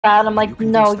bad. I'm like,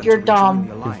 no, you're dumb.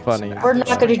 You're funny. We're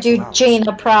not gonna do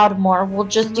Jaina Proudmore. We'll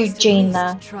just do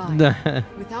Jaina.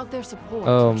 Without their support,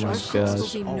 Oh my our gosh. will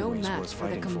be no match for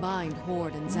the combined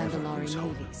Horde and Zandalari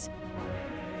navies.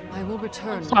 I will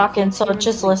return. Talking, so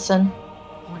just listen.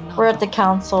 We're at the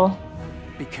council.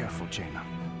 Be careful, Jaina.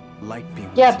 Light be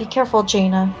with Yeah, you. be careful,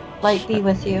 Jaina. Light be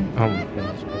with you. Oh my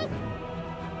gosh.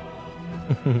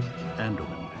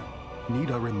 Anduin,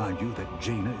 need I remind you that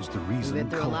Jaina is the reason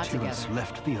Kultiras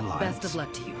left the Alliance. Best of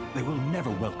luck to you. They will never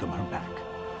welcome her back.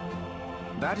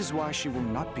 That is why she will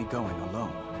not be going alone.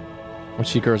 When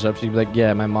she grows up, she'd be like,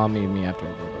 yeah, my mom named me after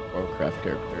a Warcraft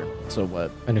character. So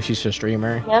what? I know she's a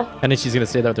streamer. Yep. And then she's going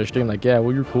to say that with her stream, like, yeah,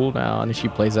 well, you're cool now. And then she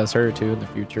plays as her, too, in the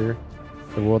future.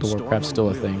 The World of Warcraft's still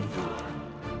a thing.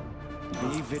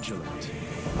 Be vigilant.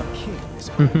 A king is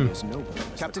always noble.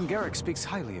 Captain Garrick speaks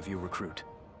highly of you, recruit.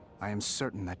 I am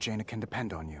certain that Jaina can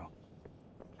depend on you.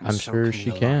 And I'm so sure the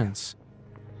she can. Alliance.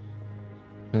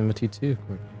 And with you, too,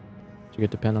 Courtney. She could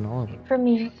depend on all of them. For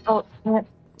me. Oh,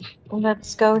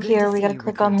 let's go here. We gotta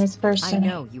click on this I person.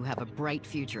 know you have a bright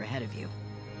future ahead of you.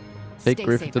 Take Stay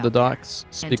Griffin safe to the out there, docks.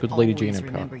 Speak and with Lady always Jaina.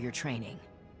 remember your training.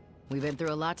 We've been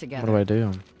through a lot together. What do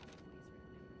I do?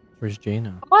 Where's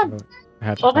Jaina? Come on. I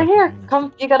have to Over talk to here. Jaina.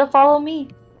 Come, you gotta follow me.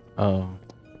 Oh.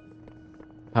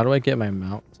 How do I get my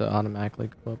mount to automatically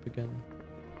go up again?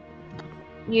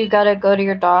 You gotta go to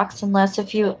your docks, unless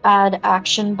if you add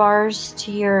action bars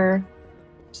to your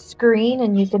screen,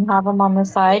 and you can have them on the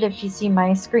side. If you see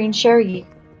my screen share, you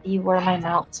see where my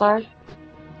mounts are.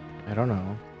 I don't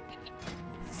know.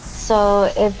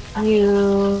 So if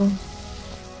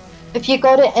you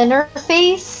go to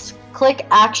interface, click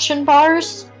action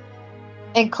bars,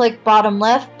 and click bottom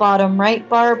left, bottom right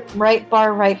bar, right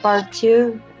bar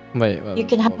 2. Wait, You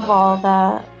can have all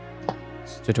that.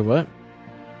 To what?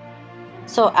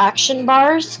 So action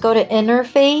bars, go to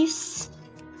interface,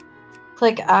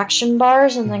 click action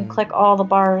bars, and then click all the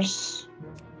bars.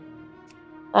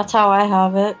 That's how I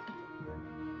have it.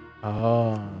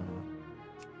 Oh.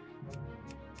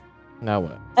 Now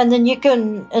what? And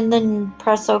then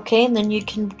press OK, and then you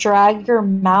can drag your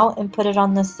mount and put it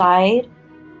on the side.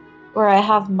 Where I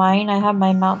have mine, I have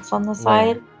my mounts on the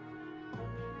side. Where?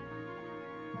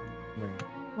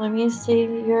 Let me see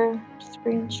your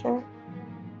screen share.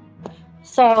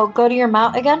 So go to your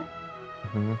mount again.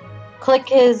 Click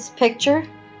his picture.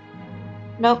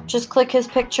 Nope, just click his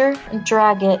picture and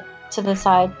drag it to the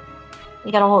side.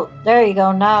 You gotta hold. There you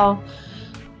go. Now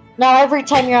every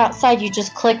time you're outside, you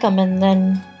just click them, and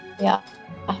then yeah.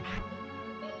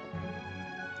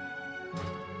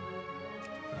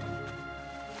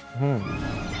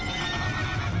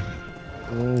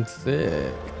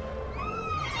 Sick.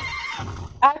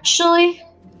 Actually,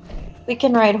 we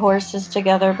can ride horses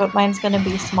together, but mine's gonna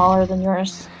be smaller than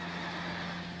yours.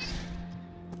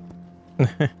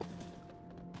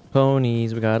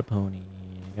 Ponies, we got a pony.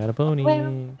 Got a pony. Wait.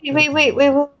 Oh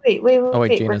wait, We're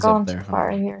Jaina's going up there. too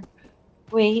far here.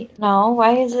 Wait, no.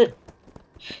 Why is it?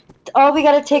 Oh, we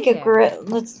gotta take a grip.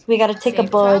 We gotta take a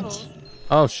bud.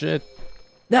 Oh shit.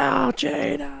 No,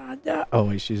 Jaina. No. Oh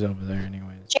wait, she's over there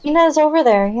anyways. Jaina's over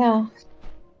there. Yeah.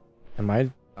 Am I?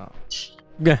 Oh.